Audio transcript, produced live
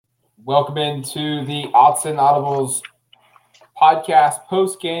Welcome into the Odds and Audibles podcast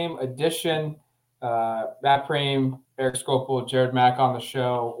post-game edition. Matt Prehm, Eric Scopel, Jared Mack on the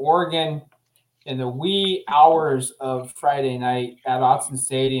show. Oregon in the wee hours of Friday night at Autzen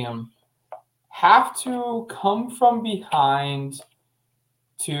Stadium have to come from behind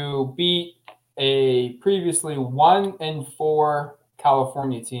to beat a previously 1-4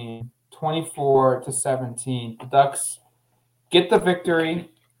 California team, 24-17. The Ducks get the victory.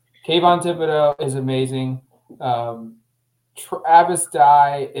 Kayvon Thibodeau is amazing. Travis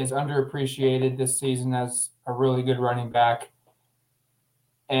Dye is underappreciated this season as a really good running back.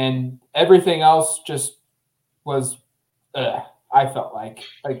 And everything else just was, I felt like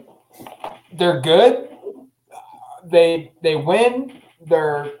they're good. They win.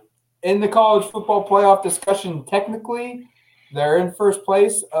 They're in the college football playoff discussion technically. They're in first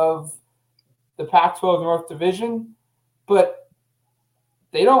place of the Pac-12 North Division. But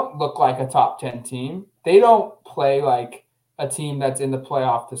they don't look like a top 10 team. They don't play like a team that's in the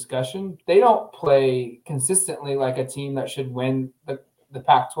playoff discussion. They don't play consistently like a team that should win the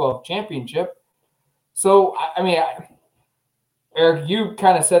Pac-12 championship. So, Eric, you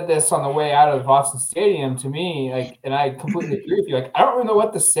kind of said this on the way out of Autzen Stadium to me, and I completely agree with you. I don't really know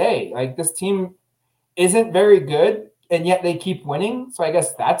what to say. This team isn't very good, and yet they keep winning. So I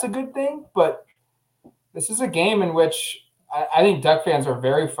guess that's a good thing. But this is a game in which I think Duck fans are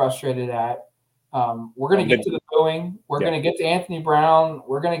very frustrated at. We're going to get to the booing. We're going to get to Anthony Brown.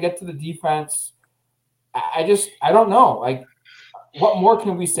 We're going to get to the defense. I don't know. What more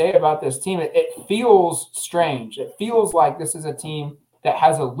can we say about this team? It feels strange. It feels like this is a team that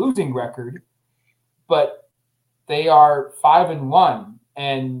has a losing record, but they are 5-1,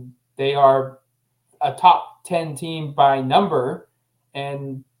 and they are a top 10 team by number,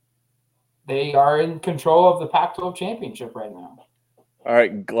 and they are in control of the Pac-12 championship right now. All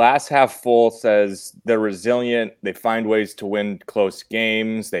right, glass half full says they're resilient. They find ways to win close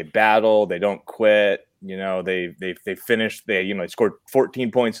games. They battle. They don't quit. They finished. They scored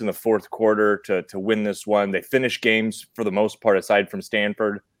 14 points in the fourth quarter to win this one. They finished games for the most part, aside from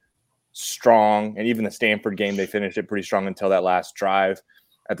Stanford, strong. And even the Stanford game, they finished it pretty strong until that last drive.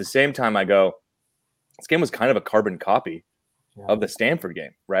 At the same time, I go, this game was kind of a carbon copy of the Stanford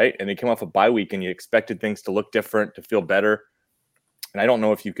game, right? And they came off a bye week, and you expected things to look different, to feel better. And I don't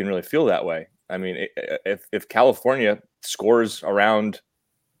know if you can really feel that way. I mean, if California scores around,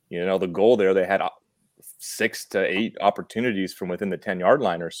 the goal there, they had 6 to 8 opportunities from within the 10-yard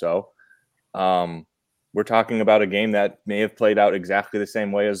line or so. We're talking about a game that may have played out exactly the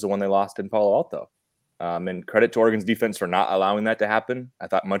same way as the one they lost in Palo Alto. And credit to Oregon's defense for not allowing that to happen. I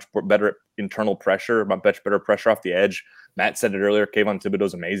thought much better internal pressure, much better pressure off the edge. Matt said it earlier. Kayvon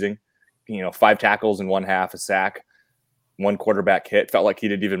Thibodeau's amazing. 5 tackles in one half, a sack, 1 quarterback hit. Felt like he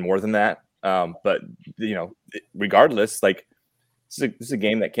did even more than that. But regardless, this is a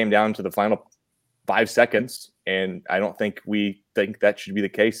game that came down to the final 5 seconds, and I don't think we think that should be the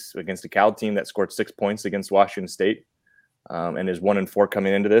case against a Cal team that scored 6 points against Washington State, and is 1-4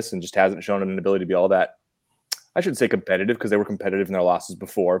 coming into this, and just hasn't shown an ability to be all that. I should say competitive, because they were competitive in their losses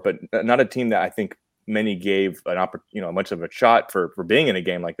before, but not a team that I think many gave much of a shot for being in a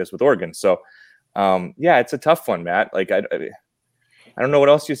game like this with Oregon. So, it's a tough one, Matt. I don't know what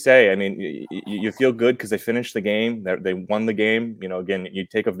else you say. I mean, you feel good because they finished the game. They won the game. Again, you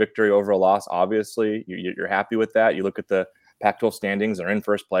take a victory over a loss, obviously. You're happy with that. You look at the Pac-12 standings, they're in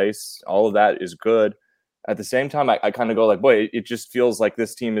first place. All of that is good. At the same time, I kind of go boy, it just feels like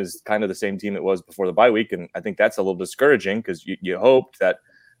this team is kind of the same team it was before the bye week. And I think that's a little discouraging, because you hoped that,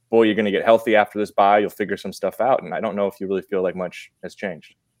 you're going to get healthy after this bye. You'll figure some stuff out. And I don't know if you really feel like much has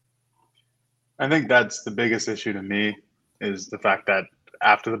changed. I think that's the biggest issue to me, is the fact that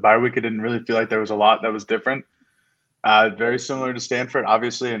after the bye week, it didn't really feel like there was a lot that was different. Very similar to Stanford,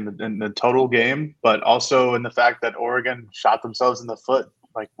 obviously, in the total game, but also in the fact that Oregon shot themselves in the foot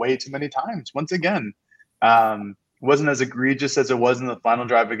way too many times. Once again, wasn't as egregious as it was in the final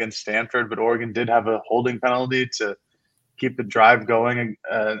drive against Stanford, but Oregon did have a holding penalty to keep the drive going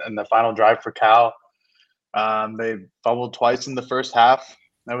in the final drive for Cal. They fumbled twice in the first half.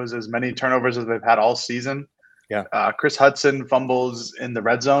 That was as many turnovers as they've had all season. Yeah. Chris Hudson fumbles in the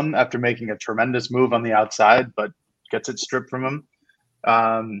red zone after making a tremendous move on the outside, but gets it stripped from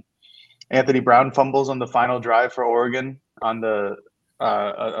him. Anthony Brown fumbles on the final drive for Oregon on the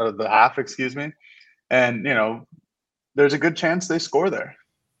half, And, there's a good chance they score there.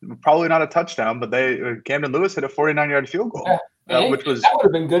 Probably not a touchdown, but Camden Lewis hit a 49-yard field goal, that would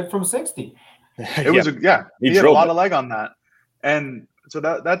have been good from 60. He had a lot of leg on that. And so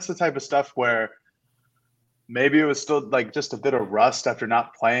that's the type of stuff where maybe it was still like just a bit of rust after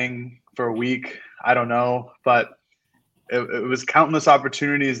not playing for a week. I don't know, but it was countless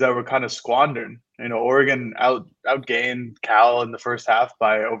opportunities that were kind of squandered. Oregon outgained Cal in the first half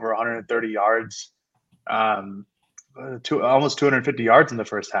by over 130 yards, almost 250 yards in the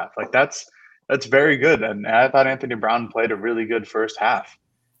first half. Like that's very good. And I thought Anthony Brown played a really good first half.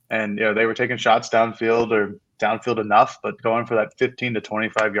 And they were taking shots downfield enough, but going for that 15 to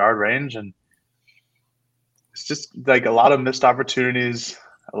 25 yard range. And it's just like a lot of missed opportunities,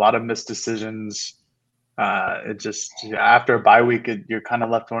 a lot of missed decisions. It just after a bye week, you're kind of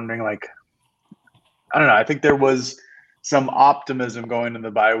left wondering, like, I don't know. I think there was some optimism going in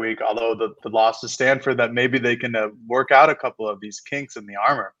the bye week, although the loss to Stanford, that maybe they can work out a couple of these kinks in the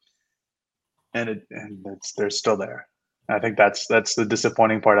armor, and they're still there. I think that's the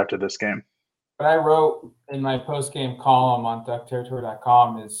disappointing part after this game. What I wrote in my post-game column on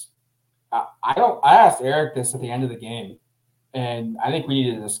duckterritory.com is I asked Eric this at the end of the game, and I think we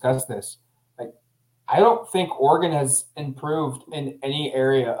need to discuss this. Like, I don't think Oregon has improved in any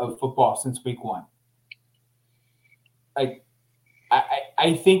area of football since week one. Like,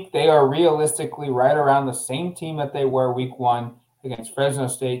 I think they are realistically right around the same team that they were week one against Fresno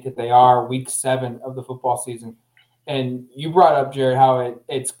State that they are week 7 of the football season. And you brought up, Jared, how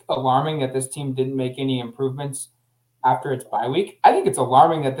it's alarming that this team didn't make any improvements after its bye week. I think it's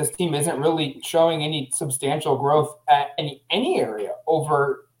alarming that this team isn't really showing any substantial growth at any area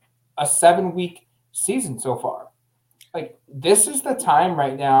over a 7-week season so far. Like, this is the time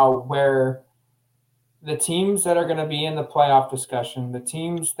right now where the teams that are going to be in the playoff discussion, the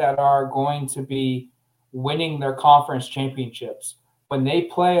teams that are going to be winning their conference championships, when they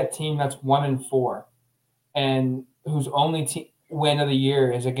play a team that's 1-4 and whose only win of the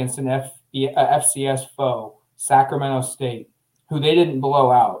year is against an FCS foe, Sacramento State, who they didn't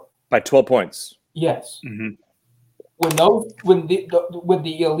blow out by 12 points. Yes. Mm-hmm. When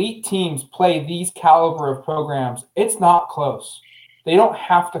the elite teams play these caliber of programs, it's not close. They don't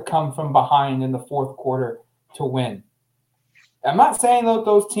have to come from behind in the fourth quarter to win. I'm not saying that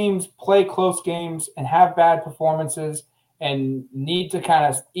those teams play close games and have bad performances and need to kind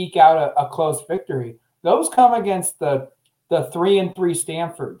of eke out a close victory. Those come against the 3-3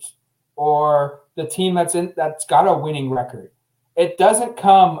 Stanfords or the team that's got a winning record. It doesn't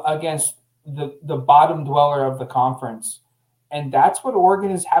come against the bottom dweller of the conference. And that's what Oregon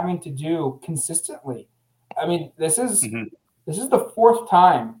is having to do consistently. I mean, this is the 4th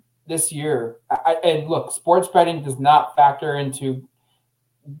time this year. And look, sports betting does not factor into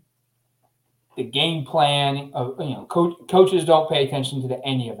the game plan of, coaches don't pay attention to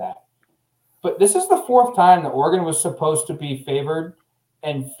any of that. But this is the 4th time that Oregon was supposed to be favored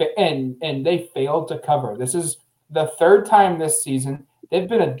and they failed to cover. This is the 3rd time this season they've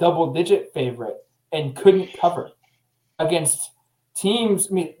been a double-digit favorite and couldn't cover against teams.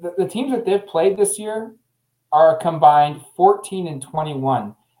 I mean, the teams that they've played this year are combined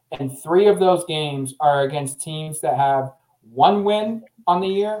 14-21, and 3 of those games are against teams that have 1 win on the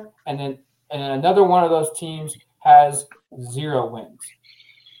year, and then another one of those teams has 0 wins.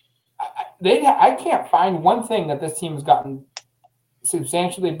 I can't find one thing that this team has gotten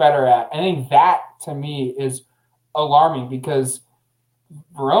substantially better at. I think that, to me, is alarming because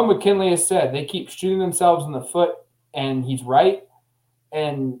Verone McKinley has said they keep shooting themselves in the foot, and he's right.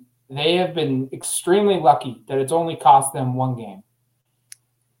 And they have been extremely lucky that it's only cost them 1 game.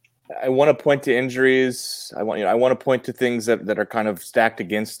 I want to point to injuries. I want to point to things that are kind of stacked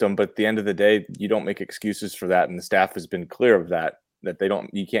against them. But at the end of the day, you don't make excuses for that, and the staff has been clear of that.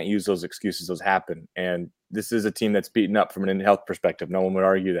 You can't use those excuses. Those happen. And this is a team that's beaten up from an in-health perspective. No one would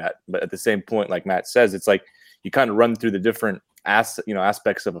argue that. But at the same point, like Matt says, it's like you kind of run through the different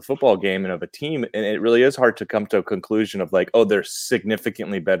aspects of a football game and of a team. And it really is hard to come to a conclusion of like, oh, they're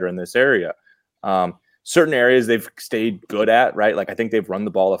significantly better in this area. Certain areas they've stayed good at, right? Like I think they've run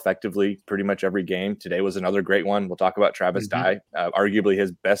the ball effectively pretty much every game. Today was another great one. We'll talk about Travis Dye, arguably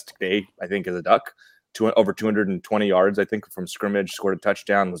his best day, I think, as a Duck. Over 220 yards, I think, from scrimmage, scored a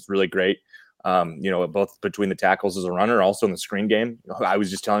touchdown, was really great. Both between the tackles as a runner, also in the screen game. I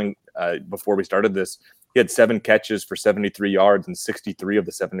was just telling before we started this, he had 7 catches for 73 yards, and 63 of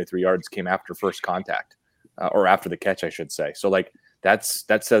the 73 yards came after first contact, or after the catch, I should say. So, like, that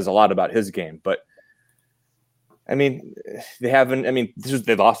says a lot about his game. But, I mean, they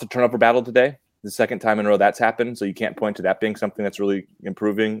lost a turnover battle today. The 2nd time in a row that's happened, so you can't point to that being something that's really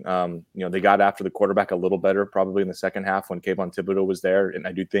improving. They got after the quarterback a little better probably in the second half when Kayvon Thibodeau was there, and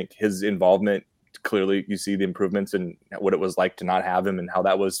I do think his involvement, clearly you see the improvements in what it was like to not have him and how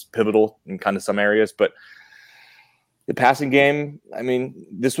that was pivotal in kind of some areas. But The passing game, I mean,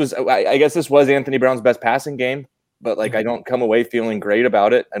 I guess this was Anthony Brown's best passing game, but like I don't come away feeling great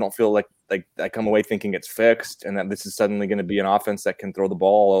about it. I don't feel like I come away thinking it's fixed and that this is suddenly going to be an offense that can throw the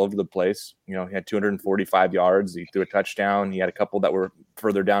ball all over the place. You know, he had 245 yards. He threw a touchdown. He had a couple that were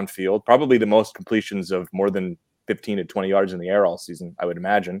further downfield. Probably the most completions of more than 15 to 20 yards in the air all season, I would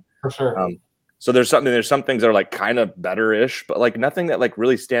imagine. For sure. So there's some things that are like kind of better-ish, but like nothing that like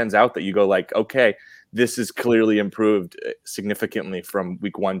really stands out that you go like, okay, this is clearly improved significantly from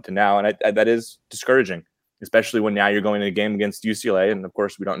week 1 to now. And that is discouraging, especially when now you're going to a game against UCLA. And of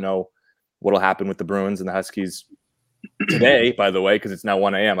course, we don't know what'll happen with the Bruins and the Huskies today, by the way, because it's now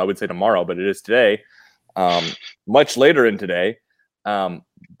 1 a.m. I would say tomorrow, but it is today, much later in today.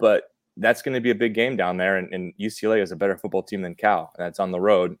 But that's going to be a big game down there. And UCLA is a better football team than Cal, and that's on the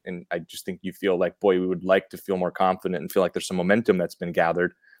road. And I just think you feel like, boy, we would like to feel more confident and feel like there's some momentum that's been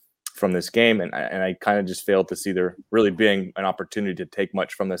gathered from this game. And I kind of just failed to see there really being an opportunity to take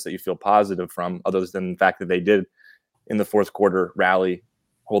much from this that you feel positive from, other than the fact that they did in the fourth quarter rally,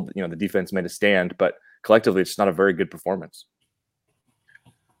 hold, the defense made a stand, but collectively it's not a very good performance.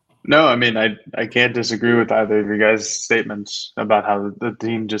 No, I mean, I can't disagree with either of your guys' statements about how the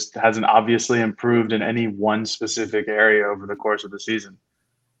team just hasn't obviously improved in any one specific area over the course of the season.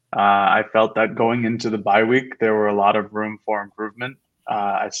 I felt that going into the bye week, there were a lot of room for improvement.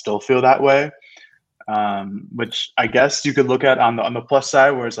 I still feel that way, which I guess you could look at on the plus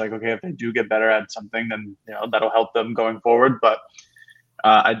side, where it's like, okay, if they do get better at something, then that'll help them going forward. But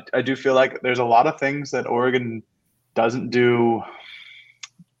I do feel like there's a lot of things that Oregon doesn't do.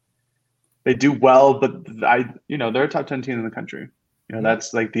 They do well, but they're a top 10 team in the country.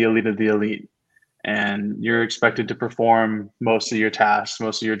 That's like the elite of the elite, and you're expected to perform most of your tasks,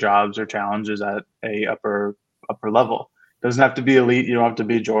 most of your jobs or challenges at a upper level. Doesn't have to be elite. You don't have to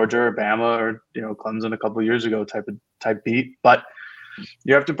be Georgia or Bama or Clemson a couple of years ago type beat, but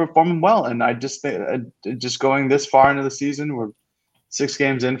you have to perform well. And I just think just going this far into the season, we're 6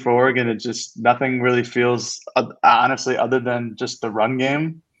 games in for Oregon. It just nothing really feels, honestly, other than just the run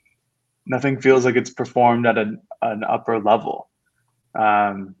game. Nothing feels like it's performed at an upper level.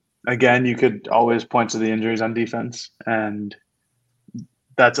 Again, you could always point to the injuries on defense, and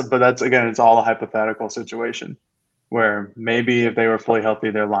that's again, it's all a hypothetical situation where maybe if they were fully healthy,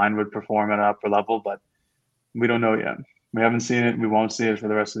 their line would perform at an upper level, but we don't know yet. We haven't seen it. We won't see it for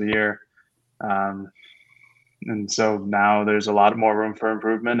the rest of the year. And so now there's a lot more room for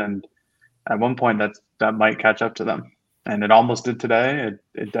improvement, and at one point that might catch up to them. And it almost did today.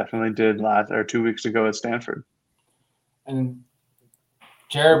 It definitely did 2 weeks ago at Stanford. And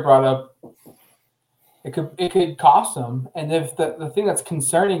Jared brought up it could cost them. And if the thing that's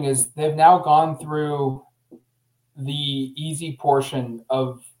concerning is they've now gone through the easy portion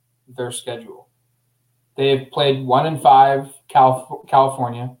of their schedule. They've played 1-5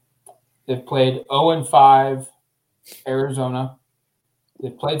 California. They've played 0-5 Arizona.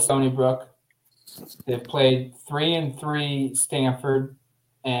 They've played Stony Brook. They've played 3-3 Stanford,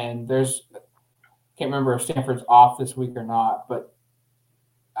 and I can't remember if Stanford's off this week or not, but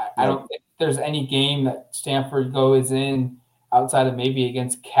I don't think there's any game that Stanford goes in outside of maybe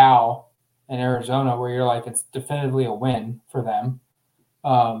against Cal and Arizona where you're like, it's definitively a win for them.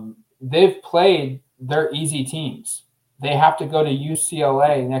 They've played their easy teams. They have to go to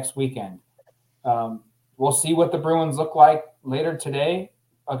UCLA next weekend. We'll see what the Bruins look like later today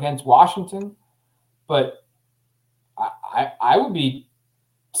against Washington. But I would be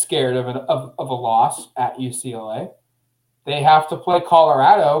scared of a loss at UCLA. They have to play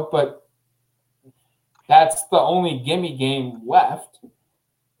Colorado, but that's the only gimme game left.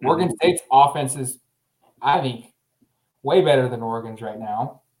 Oregon State's offense is, I think, way better than Oregon's right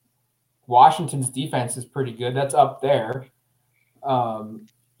now. Washington's defense is pretty good. That's up there.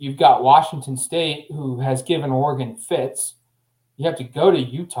 You've got Washington State, who has given Oregon fits. You have to go to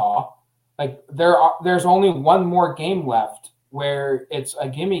Utah. Like there's only one more game left where it's a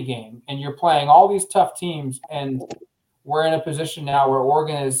gimme game, and you're playing all these tough teams, and we're in a position now where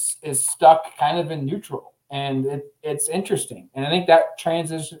Oregon is stuck kind of in neutral, and it's interesting. And I think that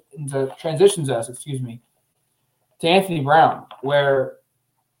transitions us, to Anthony Brown, where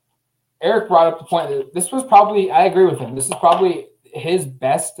Eric brought up the point that this was probably, I agree with him, this is probably his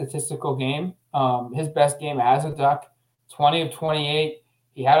best statistical game, his best game as a Duck, 20 of 28.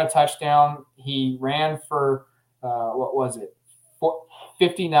 He had a touchdown. He ran for,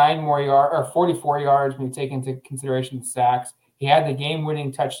 59 more yards or 44 yards when you take into consideration the sacks. He had the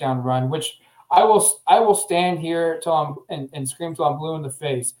game-winning touchdown run, which I will stand here and scream till I'm blue in the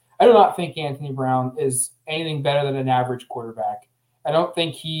face. I do not think Anthony Brown is anything better than an average quarterback. I don't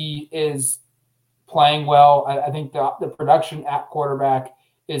think he is playing well. I think the production at quarterback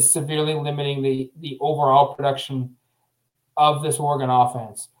is severely limiting the overall production of this Oregon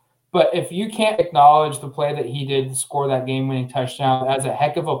offense. But if you can't acknowledge the play that he did to score that game-winning touchdown as a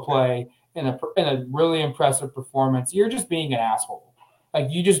heck of a play in a really impressive performance, you're just being an asshole. Like,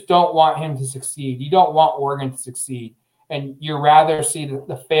 you just don't want him to succeed. You don't want Oregon to succeed. And you'd rather see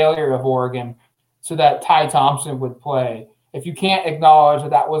the failure of Oregon so that Ty Thompson would play. If you can't acknowledge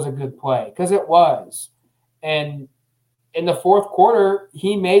that was a good play, because it was. And in the fourth quarter,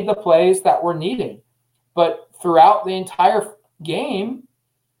 he made the plays that were needed. But throughout the entire game,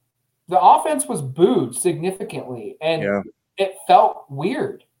 the offense was booed significantly. And it felt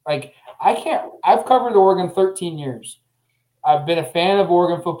weird. Like, I've covered Oregon 13 years. I've been a fan of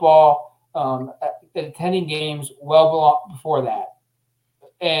Oregon football, attending games well before that.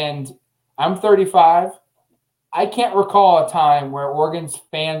 And I'm 35. I can't recall a time where Oregon's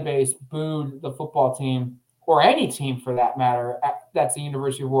fan base booed the football team, or any team for that matter, that's the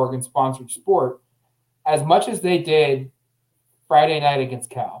University of Oregon sponsored sport, as much as they did Friday night against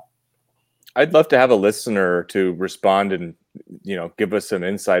Cal. I'd love to have a listener to respond and, give us some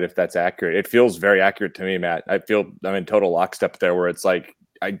insight if that's accurate. It feels very accurate to me, Matt. I feel I'm in total lockstep there, where it's like,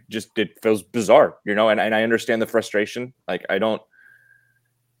 it feels bizarre, and I understand the frustration. Like, I don't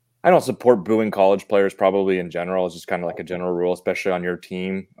support booing college players probably in general. It's just kind of like a general rule, especially on your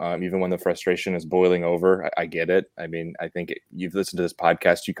team. Even when the frustration is boiling over, I get it. I mean, I think you've listened to this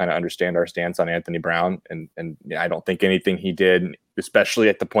podcast, you kind of understand our stance on Anthony Brown. And I don't think anything he did, especially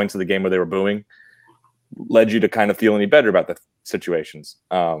at the points of the game where they were booing, led you to kind of feel any better about the situations.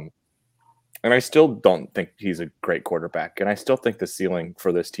 And I still don't think he's a great quarterback. And I still think the ceiling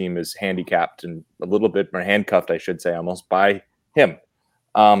for this team is handicapped and a little bit more handcuffed, I should say, almost by him.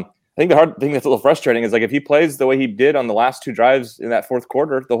 I think the hard thing that's a little frustrating is, like, if he plays the way he did on the last two drives in that fourth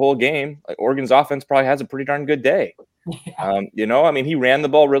quarter, the whole game, like, Oregon's offense probably has a pretty darn good day. Yeah. He ran the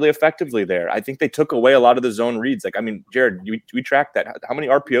ball really effectively there. I think they took away a lot of the zone reads. Like, Jared, we tracked that. How many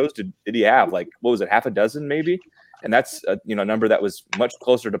RPOs did he have? Like, what was it? Half a dozen maybe? And that's a number that was much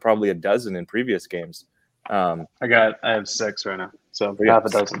closer to probably a dozen in previous games. I have 6 right now. So half a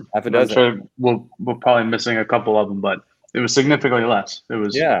dozen. I'm sure we're probably missing a couple of them, but it was significantly less. It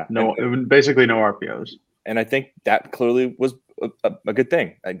was it was basically no RPOs. And I think that clearly was a good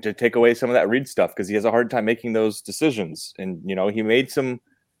thing, to take away some of that read stuff, because he has a hard time making those decisions. And, he made some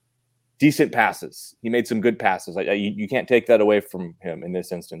decent passes. He made some good passes. You can't take that away from him in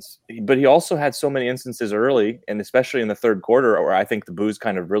this instance. But he also had so many instances early, and especially in the third quarter, where I think the boos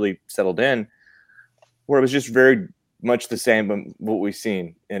kind of really settled in, where it was just very much the same what we've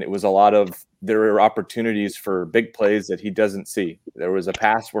seen. And it was a lot of, there were opportunities for big plays that he doesn't see. There was a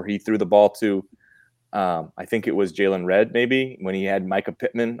pass where he threw the ball to, I think it was Jalen Redd, maybe, when he had Micah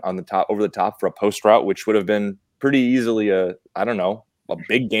Pittman over the top for a post route, which would have been pretty easily a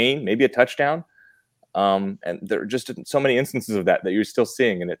big gain, maybe a touchdown. And there are just so many instances of that you're still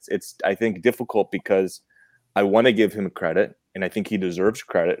seeing. And it's I think, difficult, because I want to give him credit, and I think he deserves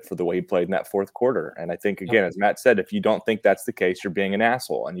credit for the way he played in that fourth quarter. And I think, again, as Matt said, if you don't think that's the case, you're being an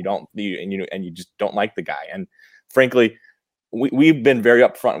asshole, and you just don't like the guy. And frankly, we've been very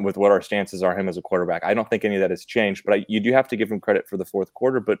upfront with what our stances are him as a quarterback. I don't think any of that has changed, but you do have to give him credit for the fourth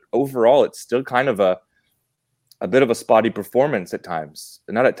quarter. But overall, it's still kind of a bit of a spotty performance at times,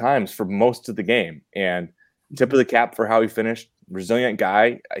 not at times, for most of the game. And tip of the cap for how he finished. Resilient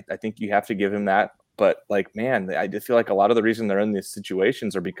guy. I think you have to give him that. But, like, man, I feel like a lot of the reason they're in these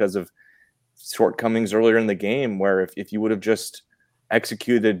situations are because of shortcomings earlier in the game, where if you would have just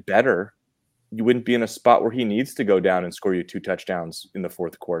executed better, you wouldn't be in a spot where he needs to go down and score you 2 touchdowns in the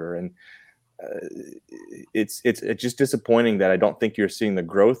fourth quarter. And it's just disappointing that I don't think you're seeing the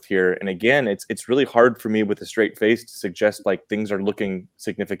growth here. And again, it's really hard for me with a straight face to suggest like things are looking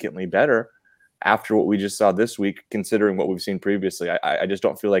significantly better after what we just saw this week, considering what we've seen previously. I just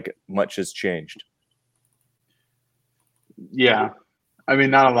don't feel like much has changed. Yeah. I mean,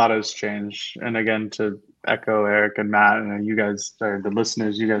 not a lot has changed. And again, to echo Eric and Matt, and you guys, or the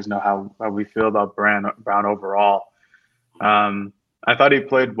listeners, you guys know how we feel about Brown overall. I thought he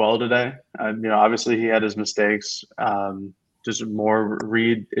played well today. Obviously he had his mistakes, just more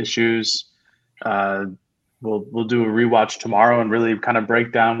read issues. We'll do a rewatch tomorrow and really kind of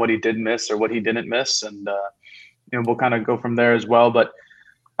break down what he did miss or what he didn't miss, and we'll kind of go from there as well. But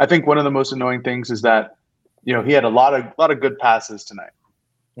I think one of the most annoying things is that he had a lot of good passes tonight.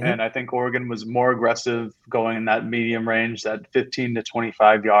 Mm-hmm. And I think Oregon was more aggressive going in that medium range, that 15 to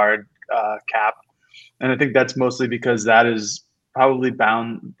 25 yard cap. And I think that's mostly because that is probably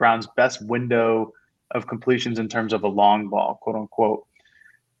Brown's best window of completions in terms of a long ball, quote unquote.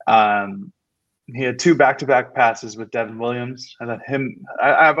 He had 2 back-to-back passes with Devin Williams, and then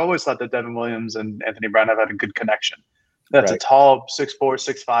I've always thought that Devin Williams and Anthony Brown have had a good connection. That's right. A tall 6'4",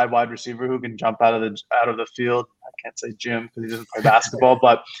 6'5" wide receiver who can jump out of the field. I can't say Jim because he doesn't play basketball,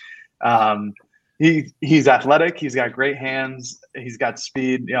 but he's athletic. He's got great hands. He's got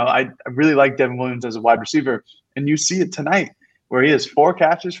speed. You know, I really like Devin Williams as a wide receiver, and you see it tonight where he has 4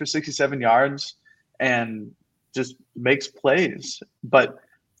 catches for 67 yards and just makes plays. But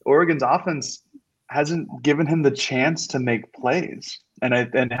Oregon's offense hasn't given him the chance to make plays, and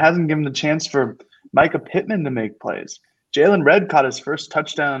hasn't given the chance for Micah Pittman to make plays. Jalen Redd caught his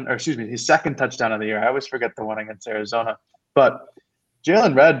his second touchdown of the year. I always forget the one against Arizona. But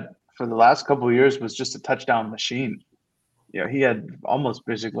Jalen Redd, for the last couple of years, was just a touchdown machine. You know, he had almost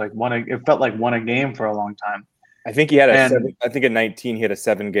basically it felt like won a game for a long time. I think he had I think at 19 he had a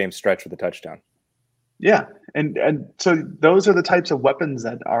 7-game stretch with a touchdown. Yeah, and so those are the types of weapons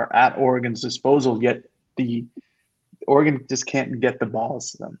that are at Oregon's disposal. Yet the Oregon just can't get the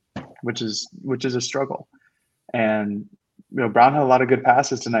balls to them, which is a struggle. And Brown had a lot of good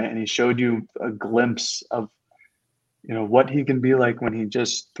passes tonight, and he showed you a glimpse of what he can be like when he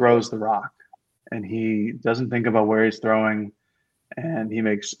just throws the rock, and he doesn't think about where he's throwing, and he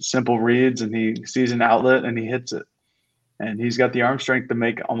makes simple reads, and he sees an outlet and he hits it, and he's got the arm strength to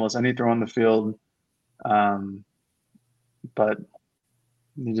make almost any throw on the field. But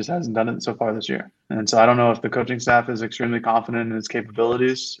he just hasn't done it so far this year. And so I don't know if the coaching staff is extremely confident in his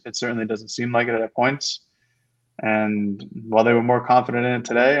capabilities. It certainly doesn't seem like it at points. And while they were more confident in it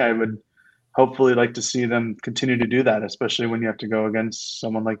today, I would hopefully like to see them continue to do that, especially when you have to go against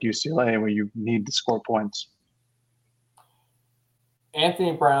someone like UCLA where you need to score points.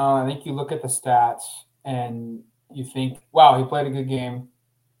 Anthony Brown, I think you look at the stats and you think, wow, he played a good game.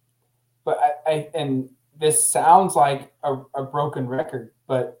 But and this sounds like a broken record,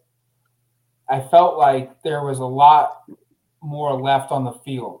 but I felt like there was a lot more left on the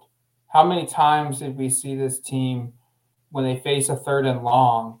field. How many times did we see this team, when they face a 3rd and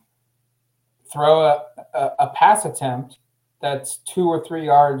long, throw a pass attempt that's 2 or 3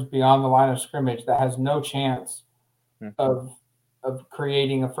 yards beyond the line of scrimmage that has no chance of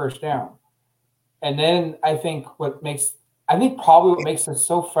creating a first down? And then I think probably what makes this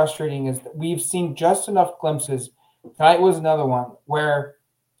so frustrating is that we've seen just enough glimpses. Tonight was another one where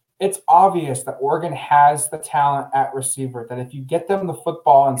it's obvious that Oregon has the talent at receiver, that if you get them the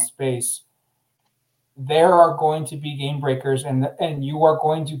football in space, there are going to be game breakers and you are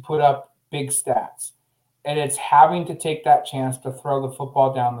going to put up big stats. And it's having to take that chance to throw the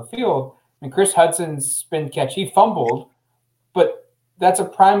football down the field. I mean, Chris Hudson's spin catch, he fumbled, but that's a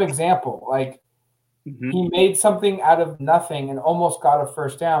prime example. Like, he made something out of nothing and almost got a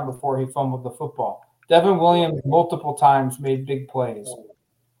first down before he fumbled the football. Devin Williams multiple times made big plays.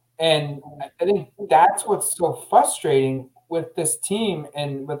 And I think that's what's so frustrating with this team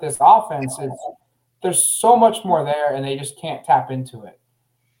and with this offense is there's so much more there and they just can't tap into it.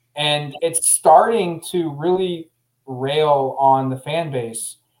 And it's starting to really rail on the fan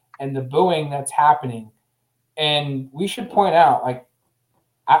base and the booing that's happening. And we should point out,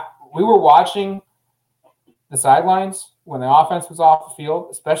 we were watching the sidelines when the offense was off the field,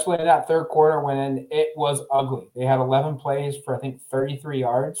 especially in that 3rd quarter when it was ugly. They had 11 plays for, I think, 33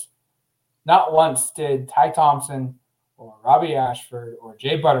 yards. Not once did Ty Thompson or Robbie Ashford or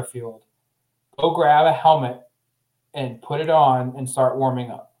Jay Butterfield go grab a helmet and put it on and start warming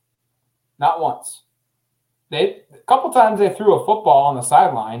up. Not once. A couple times they threw a football on the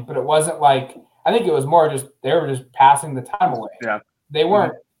sideline, but it wasn't like – I think it was more just they were just passing the time away. Yeah.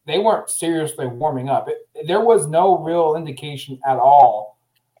 They weren't seriously warming up. There was no real indication at all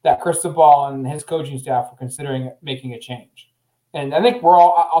that Cristobal and his coaching staff were considering making a change. And I think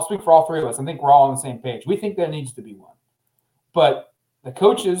I'll speak for all 3 of us. I think we're all on the same page. We think there needs to be one. But the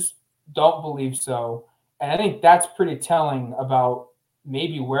coaches don't believe so. And I think that's pretty telling about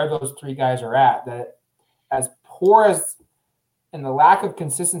maybe where those 3 guys are at. That as poor as and the lack of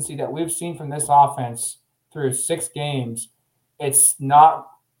consistency that we've seen from this offense through 6 games, it's not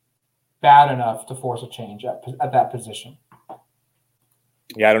bad enough to force a change at that position.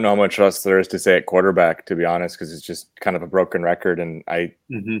 Yeah, I don't know how much else there is to say at quarterback, to be honest, because it's just kind of a broken record. And I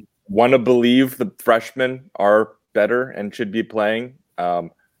want to believe the freshmen are better and should be playing. I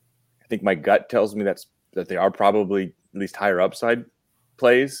think my gut tells me that they are probably at least higher upside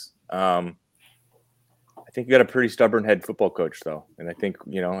plays. I think you got a pretty stubborn head football coach, though. And I think,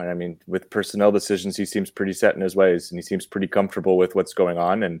 with personnel decisions, he seems pretty set in his ways and he seems pretty comfortable with what's going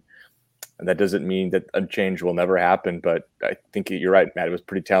on. And that doesn't mean that a change will never happen. But I think you're right, Matt. It was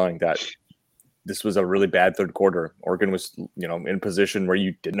pretty telling that this was a really bad third quarter. Oregon was, in a position where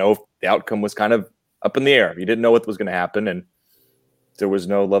you didn't know if the outcome was kind of up in the air. You didn't know what was going to happen, and there was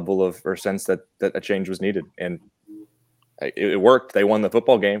no level of or sense that a change was needed. And it worked. They won the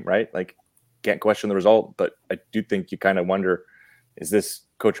football game, right? Like, can't question the result, but I do think you kind of wonder, is this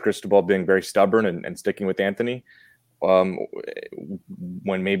Coach Cristobal being very stubborn and sticking with Anthony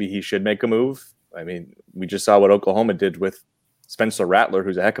when maybe he should make a move? I mean, we just saw what Oklahoma did with Spencer Rattler,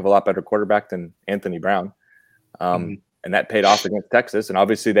 who's a heck of a lot better quarterback than Anthony Brown. And that paid off against Texas. And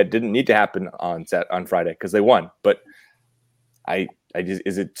obviously that didn't need to happen on Friday because they won. But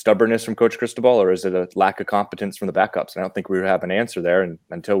is it stubbornness from Coach Cristobal, or is it a lack of competence from the backups? I don't think we have an answer there. And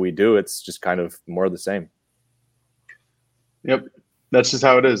until we do, it's just kind of more of the same. Yep. That's just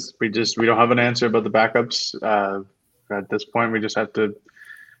how it is. We don't have an answer about the backups. At this point, we just have to,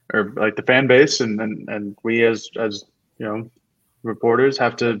 or like the fan base and we as reporters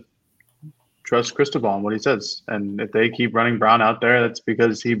have to trust Cristobal and what he says. And if they keep running Brown out there, that's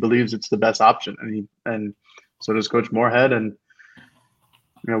because he believes it's the best option. And so does Coach Moorhead. And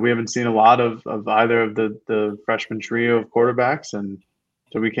we haven't seen a lot of either of the freshman trio of quarterbacks, and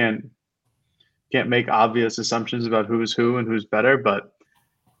so we can't make obvious assumptions about who's who and who's better. But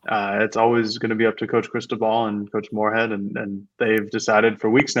it's always going to be up to Coach Cristobal and Coach Moorhead, and they've decided for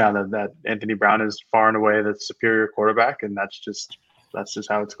weeks now that Anthony Brown is far and away the superior quarterback, and that's just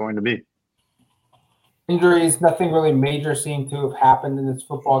how it's going to be. Injuries, nothing really major seemed to have happened in this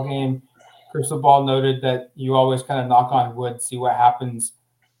football game. Cristobal noted that you always kind of knock on wood, see what happens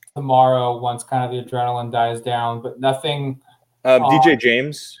tomorrow once kind of the adrenaline dies down, but nothing. DJ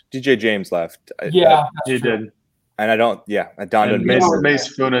James left. Yeah, he did. And I don't. Yeah, Don Mace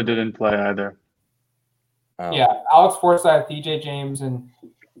Funa didn't play either. Yeah, Alex Forsyth, DJ James, and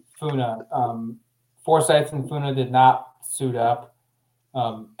Funa. Forsyth and Funa did not suit up.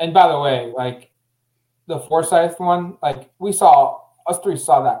 And by the way, like the Forsyth one, like us three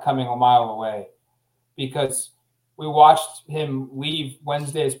saw that coming a mile away, because we watched him leave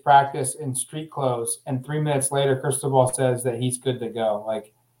Wednesday's practice in street clothes, and 3 minutes later, Cristobal says that he's good to go.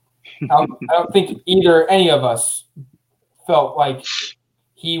 Like, I don't think any of us felt like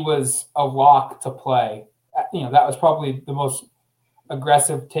he was a lock to play. That was probably the most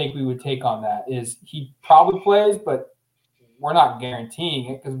aggressive take we would take on that, is he probably plays, but we're not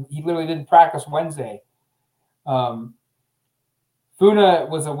guaranteeing it because he literally didn't practice Wednesday. Funa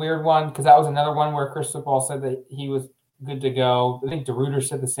was a weird one because that was another one where Cristobal said that he was good to go. I think DeRuyter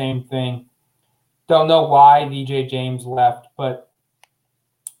said the same thing. Don't know why DJ James left, but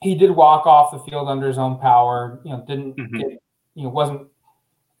he did walk off the field under his own power. Wasn't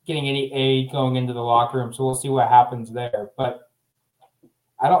getting any aid going into the locker room, so we'll see what happens there. But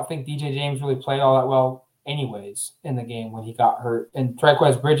I don't think DJ James really played all that well anyways in the game when he got hurt. And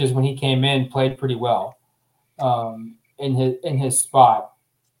Trequez Bridges, when he came in, played pretty well. In his spot.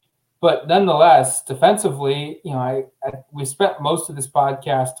 But nonetheless, defensively, we spent most of this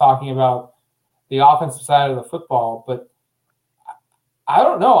podcast talking about the offensive side of the football, but I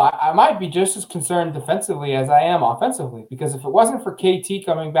don't know. I might be just as concerned defensively as I am offensively, because if it wasn't for KT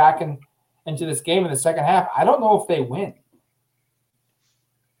coming back into this game in the second half, I don't know if they win.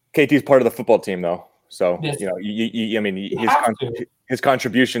 KT's part of the football team, though. So, yes. His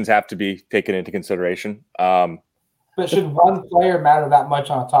contributions have to be taken into consideration. But should one player matter that much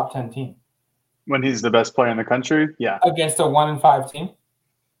on a top 10 team? When he's the best player in the country? Yeah. Against a 1-5 team?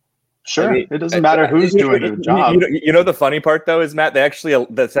 Sure. It doesn't matter who's doing the job. The funny part, though, is, Matt,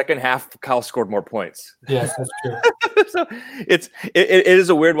 the second half, Kyle scored more points. Yes, that's true. So it is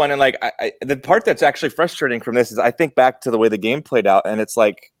a weird one. And the part that's actually frustrating from this is I think back to the way the game played out, and it's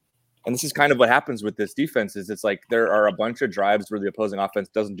like, and this is kind of what happens with this defense, is it's like there are a bunch of drives where the opposing offense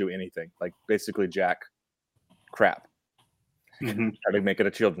doesn't do anything, like basically jack crap. Try to make it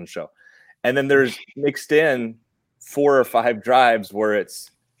a children's show. And then there's mixed in 4 or 5 drives where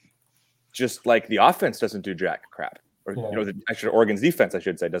it's just like the offense doesn't do jack crap, or Oregon's defense, I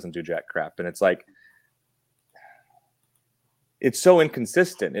should say, doesn't do jack crap. And it's like, it's so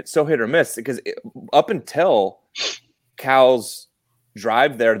inconsistent. It's so hit or miss, because up until Cal's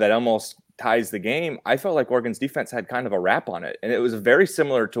drive there that almost ties the game, I felt like Oregon's defense had kind of a wrap on it. And it was very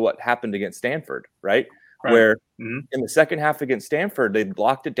similar to what happened against Stanford, right? Where in the second half against Stanford, they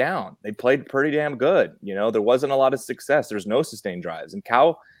locked it down. They played pretty damn good. There wasn't a lot of success. There's no sustained drives. And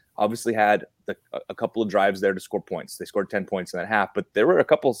Cal obviously had a couple of drives there to score points. They scored 10 points in that half. But there were a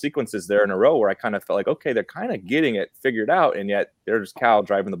couple of sequences there in a row where I kind of felt like, okay, they're kind of getting it figured out. And yet there's Cal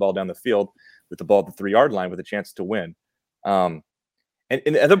driving the ball down the field with the ball at the 3-yard line with a chance to win. And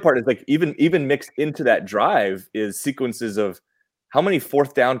the other part is, like, even mixed into that drive is sequences of How many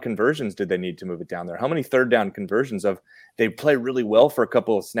fourth down conversions did they need to move it down there? How many third down conversions of they play really well for a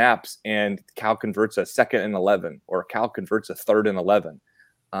couple of snaps and Cal converts a 2nd and 11, or Cal converts a 3rd and 11,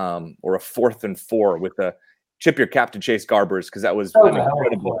 or a 4th and 4 with a chip your cap to Chase Garbers, because that was an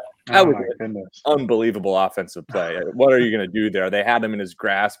incredible. That was an unbelievable offensive play. What are you going to do there? They had him in his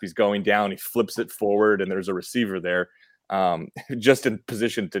grasp. He's going down. He flips it forward, and there's a receiver there just in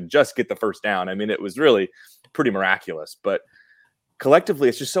position to just get the first down. I mean, it was really pretty miraculous. But collectively,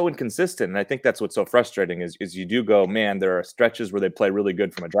 it's just so inconsistent. And I think that's what's so frustrating is you do go, man, there are stretches where they play really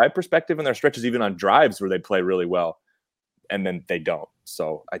good from a drive perspective, and there are stretches even on drives where they play really well, and then they don't.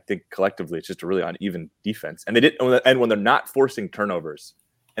 So I think collectively it's just a really uneven defense. And they didn't, and when they're not forcing turnovers,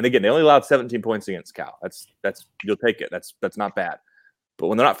 and again, they only allowed 17 points against Cal. That's you'll take it. That's not bad. But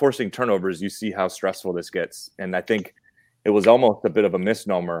when they're not forcing turnovers, you see how stressful this gets. And I think it was almost a bit of a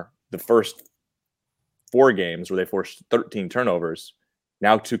misnomer the first 4 games where they forced 13 turnovers.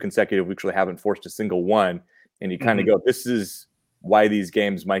 Now 2 consecutive weeks where they haven't forced a single one. And you kind of go, this is why these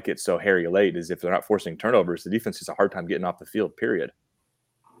games might get so hairy late, is if they're not forcing turnovers, the defense has a hard time getting off the field, period.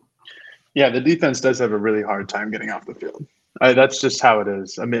 Yeah, the defense does have a really hard time getting off the field. That's just how it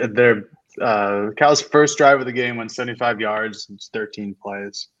is. I mean, Cal's first drive of the game went 75 yards, it's 13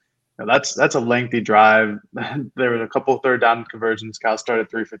 plays. Now, that's a lengthy drive. There were a couple of third down conversions. Cal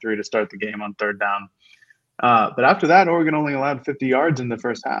started 3 for 3 to start the game on third down. But after that, Oregon only allowed 50 yards in the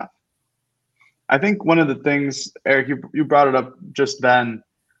first half. I think one of the things, Eric, you brought it up just then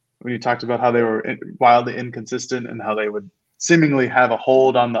when you talked about how they were wildly inconsistent and how they would seemingly have a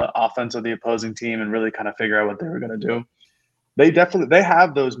hold on the offense of the opposing team and really kind of figure out what they were going to do. They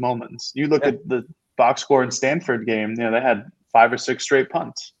have those moments. You look at the box score in Stanford game, they had 5 or 6 straight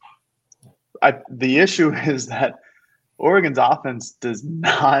punts. The issue is that Oregon's offense does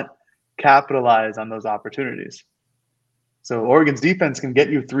not capitalize on those opportunities. So Oregon's defense can get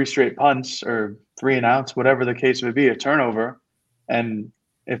you 3 straight punts or 3 and outs, whatever the case would be, a turnover. And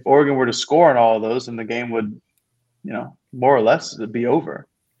if Oregon were to score on all of those, then the game would, more or less be over.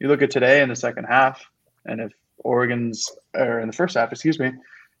 You look at today in the second half, and in the first half,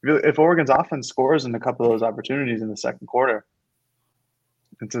 if Oregon's offense scores in a couple of those opportunities in the second quarter,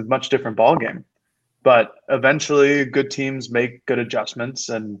 it's a much different ball game. But eventually good teams make good adjustments,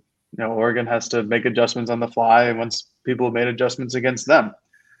 and Oregon has to make adjustments on the fly once people have made adjustments against them.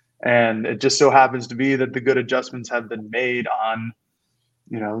 And it just so happens to be that the good adjustments have been made on,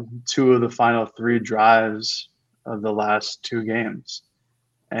 2 of the final 3 drives of the last 2 games.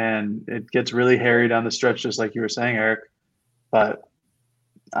 And it gets really hairy down the stretch, just like you were saying, Eric. But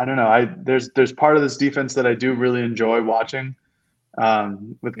I don't know. There's part of this defense that I do really enjoy watching.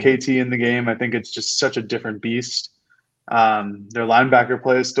 With KT in the game, I think it's just such a different beast. Their linebacker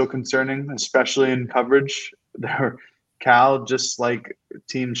play is still concerning, especially in coverage. Their Cal, just like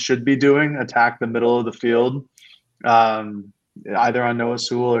teams should be doing, attack the middle of the field, either on Noah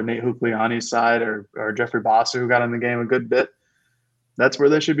Sewell or Nate Hukliani's side or Jeffrey Bosser, who got in the game a good bit. That's where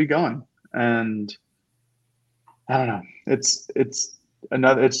they should be going. And I don't know. It's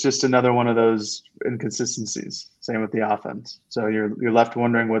just another one of those inconsistencies. Same with the offense. So you're left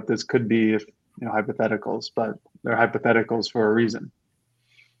wondering what this could be if hypotheticals, but they're hypotheticals for a reason.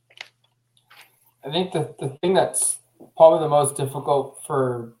 I think the thing that's probably the most difficult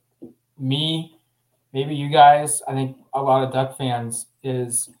for me, maybe you guys, I think a lot of Duck fans,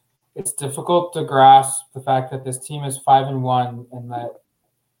 is it's difficult to grasp the fact that this team is 5-1 and that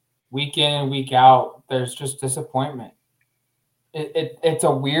week in and week out, there's just disappointment. It's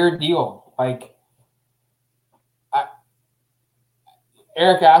a weird deal. Like,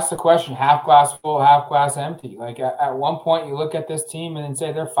 Eric asked the question, half glass full, half glass empty. Like at one point you look at this team and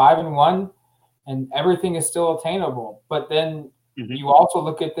say they're 5-1 and everything is still attainable. But then you also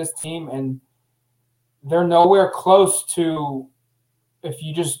look at this team and they're nowhere close to, if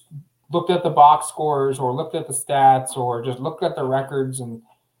you just looked at the box scores or looked at the stats or just looked at the records and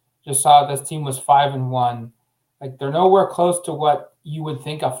just saw this team was 5-1. Like they're nowhere close to what you would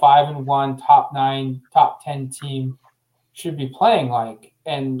think a 5-1 top 9, top 10 team should be playing like.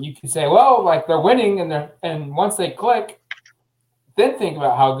 And you can say, well, like they're winning and once they click, then think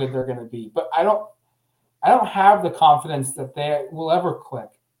about how good they're going to be. But I don't have the confidence that they will ever click.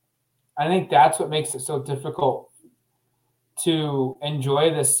 I think that's what makes it so difficult to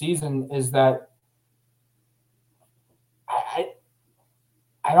enjoy this season, is that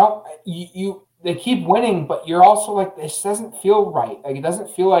they keep winning, but you're also like, this doesn't feel right. Like it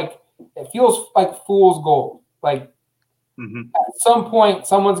feels like fool's gold. Like at some point,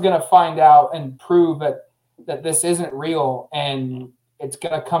 someone's going to find out and prove that this isn't real, and it's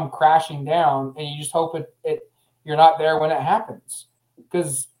going to come crashing down. And you just hope you're not there when it happens.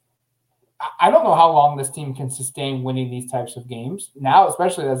 Because I don't know how long this team can sustain winning these types of games now,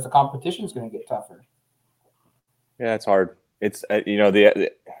 especially as the competition is going to get tougher. Yeah, it's hard. It's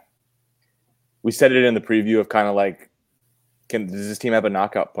we said it in the preview of kind of like, does this team have a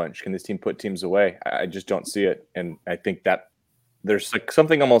knockout punch? Can this team put teams away? I just don't see it, and I think that there's like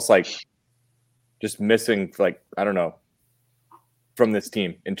something almost like just missing, like, I don't know, from this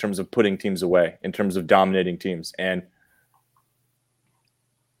team in terms of putting teams away, in terms of dominating teams, and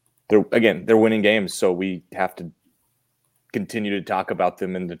they're winning games, so we have to continue to talk about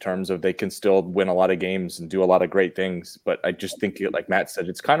them in the terms of they can still win a lot of games and do a lot of great things. But I just think, like Matt said,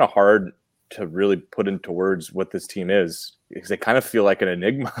 it's kind of hard to really put into words what this team is, because they kind of feel like an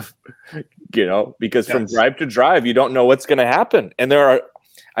enigma, because from drive to drive, you don't know what's going to happen. And there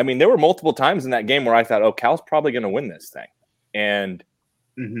were multiple times in that game where I thought, oh, Cal's probably going to win this thing. And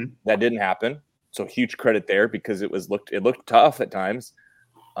that didn't happen. So huge credit there, because it looked tough at times.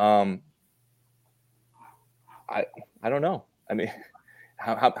 I don't know. I mean,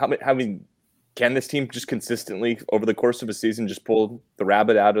 how can this team just consistently over the course of a season just pull the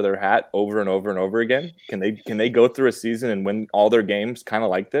rabbit out of their hat over and over and over again? Can they go through a season and win all their games kind of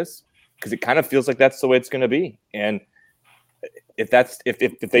like this? Because it kind of feels like that's the way it's going to be. And if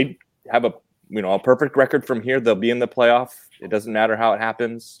they have a perfect record from here, they'll be in the playoff. It doesn't matter how it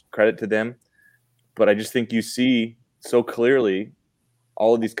happens. Credit to them. But I just think you see so clearly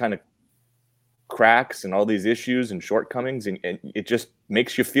all of these kind of cracks and all these issues and shortcomings, and it just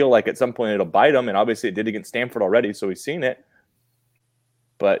makes you feel like at some point it'll bite them. And obviously it did against Stanford already, so we've seen it.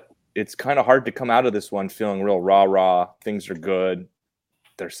 But it's kind of hard to come out of this one feeling real rah. Things are good.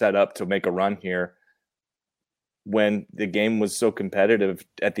 They're set up to make a run here, when the game was so competitive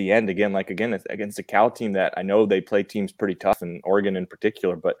at the end. Again, against a Cal team that I know they play teams pretty tough, and Oregon in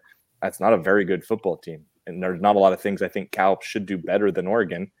particular, but that's not a very good football team. And there's not a lot of things I think Cal should do better than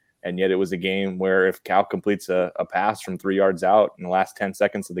Oregon. And yet it was a game where if Cal completes a pass from 3 yards out in the last 10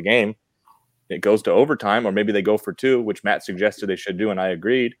 seconds of the game, it goes to overtime, or maybe they go for 2, which Matt suggested they should do, and I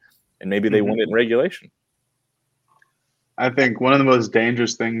agreed, and maybe they win it in regulation. I think one of the most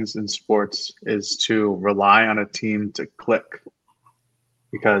dangerous things in sports is to rely on a team to click,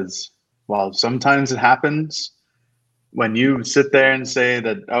 because while sometimes it happens, when you sit there and say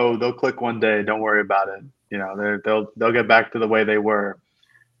that, oh, they'll click one day, don't worry about it, they'll get back to the way they were,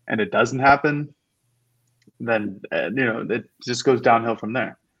 and it doesn't happen, then it just goes downhill from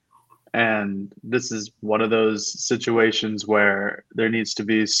there. And this is one of those situations where there needs to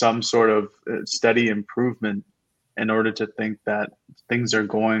be some sort of steady improvement in order to think that things are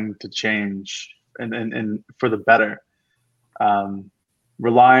going to change and for the better.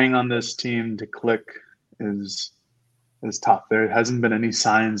 Relying on this team to click is tough. There hasn't been any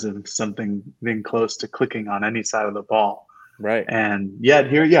signs of something being close to clicking on any side of the ball. Right. And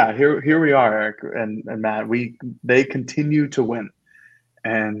yet here we are, Eric and Matt. They continue to win,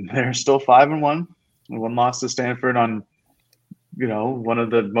 and they're still 5-1. One loss to Stanford on, one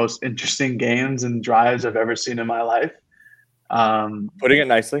of the most interesting games and drives I've ever seen in my life. Putting it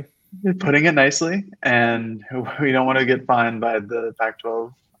nicely. And we don't want to get fined by the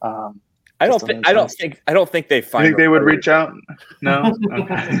Pac-12. I don't think they find. You think they would reach out? No.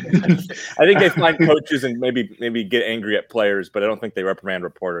 Okay. I think they find coaches and maybe get angry at players, but I don't think they reprimand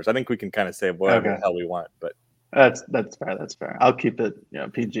reporters. I think we can kind of say whatever the hell we want. But that's fair. That's fair. I'll keep it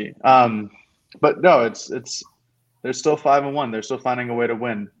PG. But no, it's they're still 5-1. They're still finding a way to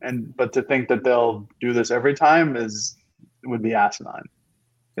win. But to think that they'll do this every time would be asinine.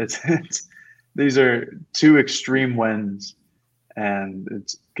 These are two extreme wins. And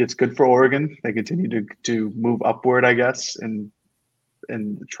it's good for Oregon. They continue to move upward, I guess, in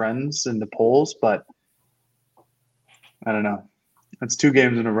the trends in the polls. But I don't know. It's 2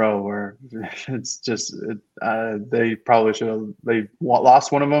 games in a row where it's just they probably should have. They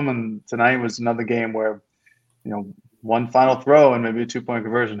lost one of them, and tonight was another game where one final throw and maybe a 2-point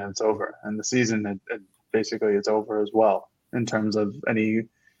conversion, and it's over. And the season, basically, it's over as well in terms of any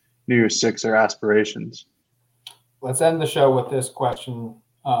New Year's Six or aspirations. Let's end the show with this question.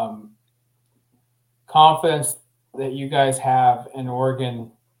 Confidence that you guys have in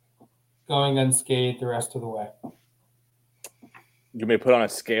Oregon going unscathed the rest of the way. You may put on a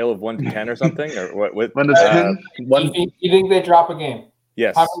scale of 1 to 10 or something, or what? 1 to 10. You think they drop a game?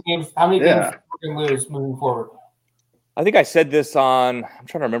 Yes. How many games can lose moving forward? I think I said this on. I'm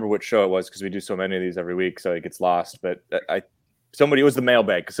trying to remember which show it was, because we do so many of these every week, so it gets lost. But it was the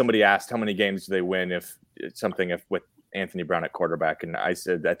mailbag, because somebody asked how many games do they win if with Anthony Brown at quarterback, and I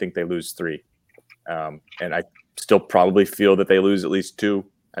said I think they lose 3, and I still probably feel that they lose at least 2.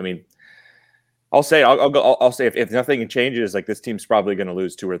 I mean, I'll say if nothing changes, like this team's probably going to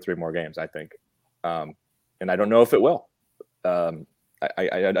lose 2 or 3 more games, I think, and I don't know if it will.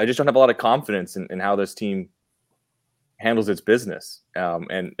 I just don't have a lot of confidence in how this team handles its business,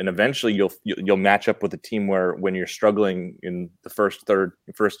 and eventually you'll match up with a team where when you're struggling in the first,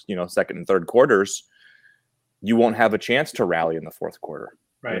 second and third quarters, you won't have a chance to rally in the fourth quarter.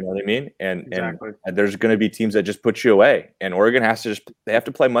 Right. You know what I mean? Exactly. And there's going to be teams that just put you away, and Oregon they have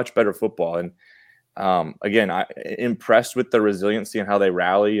to play much better football. And again, I'm impressed with the resiliency and how they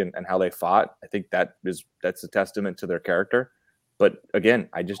rally and how they fought. I think that's a testament to their character. But again,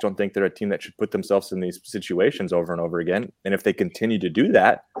 I just don't think they're a team that should put themselves in these situations over and over again. And if they continue to do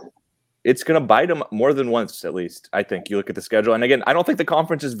that, it's going to bite them more than once, at least. I think you look at the schedule. And again, I don't think the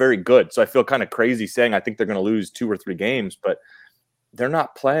conference is very good. So I feel kind of crazy saying I think they're going to lose 2 or 3 games, but they're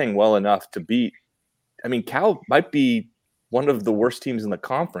not playing well enough to beat. I mean, Cal might be one of the worst teams in the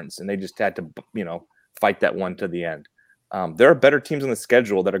conference, and they just had to, fight that one to the end. There are better teams on the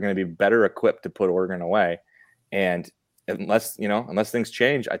schedule that are going to be better equipped to put Oregon away. And unless things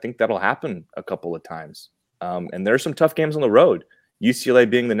change, I think that'll happen a couple of times. And there's some tough games on the road, UCLA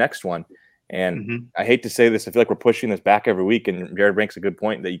being the next one. And I hate to say this, I feel like we're pushing this back every week, and Jared makes a good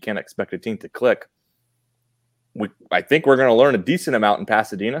point that you can't expect a team to click. I think we're going to learn a decent amount in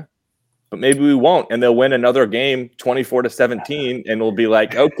Pasadena, but maybe we won't. And they'll win another game 24-17, and we'll be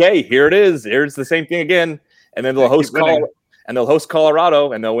like, okay, here it is. Here's the same thing again. And then they'll host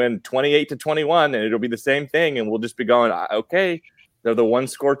Colorado, and they'll win 28-21, and it'll be the same thing. And we'll just be going, okay, they're the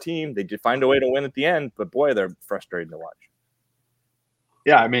 1-score team. They did find a way to win at the end, but boy, they're frustrating to watch.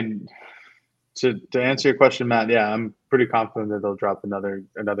 Yeah, I mean, to answer your question, Matt, yeah, I'm pretty confident that they'll drop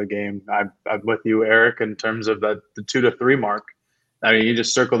another game. I'm with you, Eric, in terms of the 2 to 3 mark. I mean, you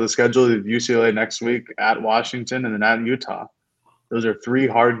just circle the schedule of UCLA next week, at Washington, and then at Utah. Those are 3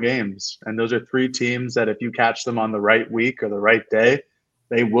 hard games, and those are 3 teams that if you catch them on the right week or the right day,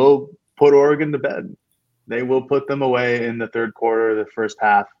 they will put Oregon to bed. They will put them away in the third quarter, the first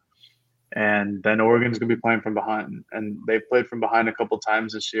half, and then Oregon's going to be playing from behind. And they've played from behind a couple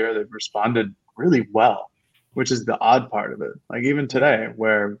times this year. They've responded really well, which is the odd part of it. Like even today,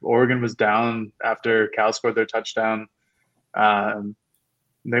 where Oregon was down after Cal scored their touchdown,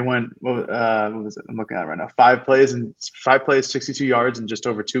 they went, what was it? I'm looking at it right now. 5 plays, 62 yards in just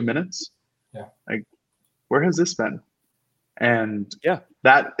over 2 minutes. Yeah. Like, where has this been? And yeah,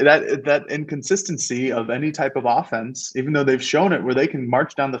 that inconsistency of any type of offense, even though they've shown it where they can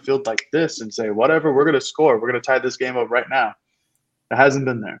march down the field like this and say, whatever, we're going to score. We're going to tie this game up right now. It hasn't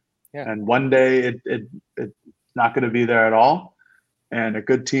been there. Yeah. And one day it's not going to be there at all. And a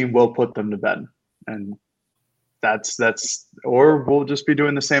good team will put them to bed. And that's or we'll just be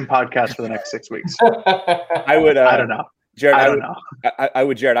doing the same podcast for the next 6 weeks. I don't know.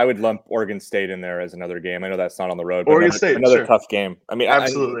 Jared, I would lump Oregon State in there as another game. I know that's not on the road, but another tough game. I mean,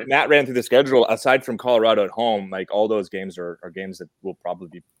 absolutely. Matt ran through the schedule. Aside from Colorado at home, like all those games are games that will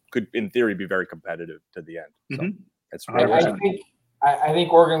probably could in theory be very competitive to the end. So that's I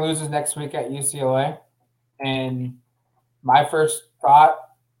think Oregon loses next week at UCLA, and my first thought,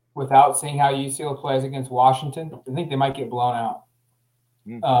 without seeing how UCLA plays against Washington, I think they might get blown out.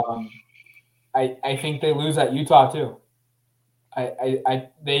 I think they lose at Utah too.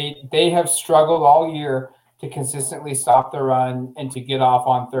 They have struggled all year to consistently stop the run and to get off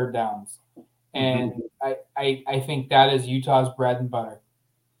on third downs. And I think that is Utah's bread and butter.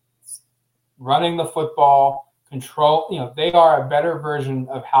 Running the football, control, they are a better version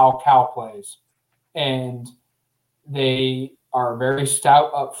of how Cal plays. And they are very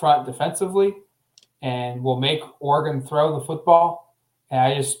stout up front defensively and will make Oregon throw the football. And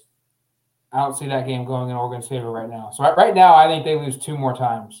I don't see that game going in Oregon's favor right now. So right now, I think they lose 2 more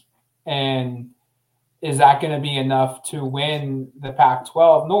times. And is that going to be enough to win the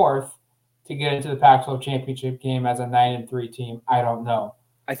Pac-12 North to get into the Pac-12 championship game as a 9-3 team? I don't know.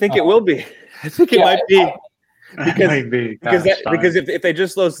 I think it will be. I think it might be. Because if they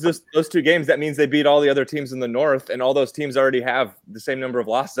just lose those 2 games, that means they beat all the other teams in the North, and all those teams already have the same number of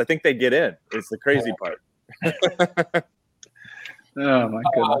losses. I think they get in. It's the crazy part. Oh my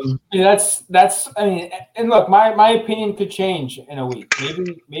goodness. That's. I mean, and look, my opinion could change in a week.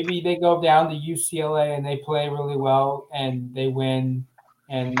 Maybe they go down to UCLA and they play really well and they win,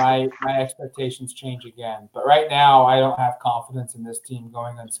 and my expectations change again. But right now, I don't have confidence in this team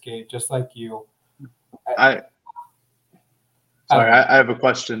going unscathed, just like you. I have a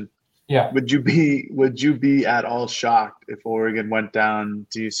question. Yeah. Would you be at all shocked if Oregon went down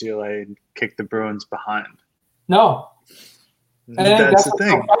to UCLA and kicked the Bruins behind? No. And that's the thing.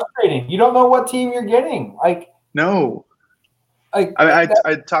 So frustrating. You don't know what team you're getting. No. Like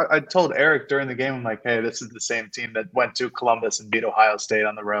I told Eric during the game, I'm like, hey, this is the same team that went to Columbus and beat Ohio State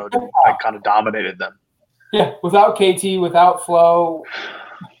on the road and like kind of dominated them. Yeah, without KT, without Flo.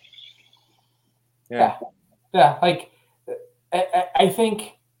 Yeah. Like I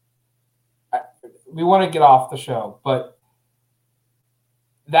think we want to get off the show, but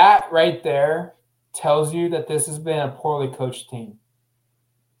that right there tells you that this has been a poorly coached team.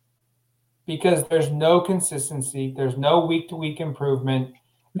 Because there's no consistency, there's no week-to-week improvement,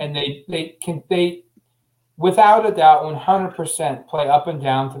 and they without a doubt 100% play up and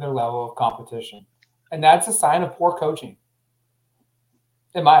down to their level of competition. And that's a sign of poor coaching,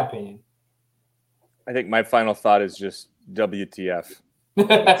 in my opinion. I think my final thought is just WTF.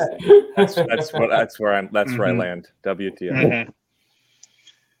 That's where I land. WTF. Mm-hmm.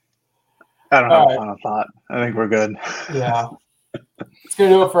 I don't have a final thought. I think we're good. Yeah. It's going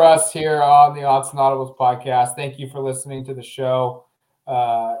to do it for us here on the Odds and Audibles podcast. Thank you for listening to the show.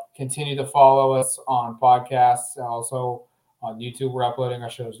 Continue to follow us on podcasts. Also on YouTube, we're uploading our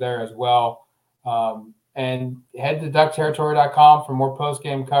shows there as well. And head to duckterritory.com for more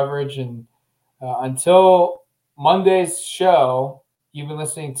post-game coverage. And until Monday's show, you've been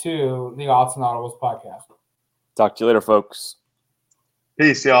listening to the Odds and Audibles podcast. Talk to you later, folks.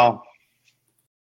 Peace, y'all.